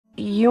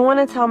You want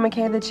to tell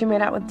McKay that you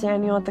made out with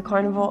Daniel at the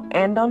carnival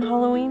and on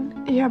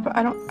Halloween? Yeah, but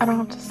I don't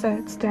have to say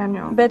it's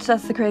Daniel. Bitch,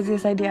 that's the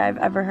craziest idea I've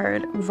ever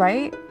heard,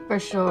 right? For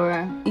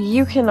sure.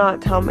 You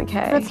cannot tell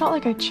McKay. But it's not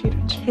like I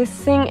cheated.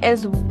 Kissing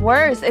is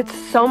worse. It's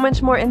so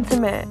much more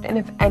intimate. And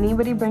if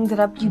anybody brings it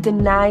up, you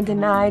deny.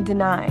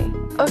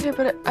 Okay,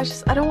 but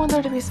I don't want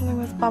there to be something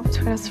that's bad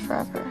between us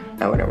forever.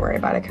 I wouldn't worry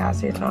about it,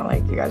 Cassie. It's not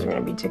like you guys are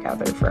gonna be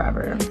together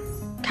forever.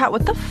 Kat,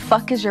 what the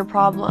fuck is your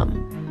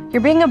problem?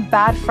 You're being a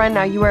bad friend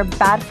now. You were a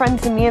bad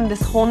friend to me, and this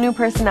whole new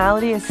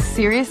personality is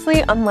seriously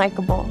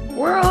unlikable.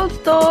 World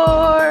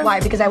Star!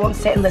 Why? Because I won't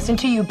sit and listen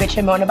to you bitch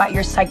and moan about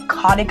your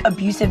psychotic,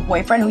 abusive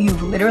boyfriend who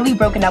you've literally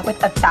broken up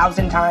with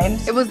 1,000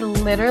 times? It was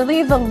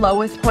literally the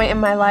lowest point in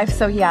my life,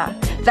 so yeah.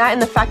 That and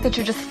the fact that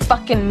you're just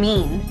fucking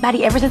mean.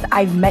 Maddie, ever since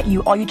I've met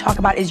you, all you talk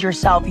about is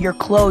yourself, your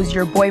clothes,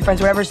 your boyfriends,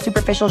 whatever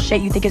superficial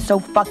shit you think is so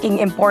fucking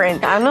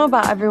important. I don't know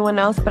about everyone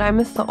else, but I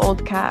miss the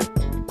old Kat.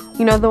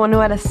 You know, the one who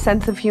had a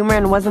sense of humor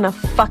and wasn't a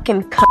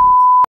fucking cunt.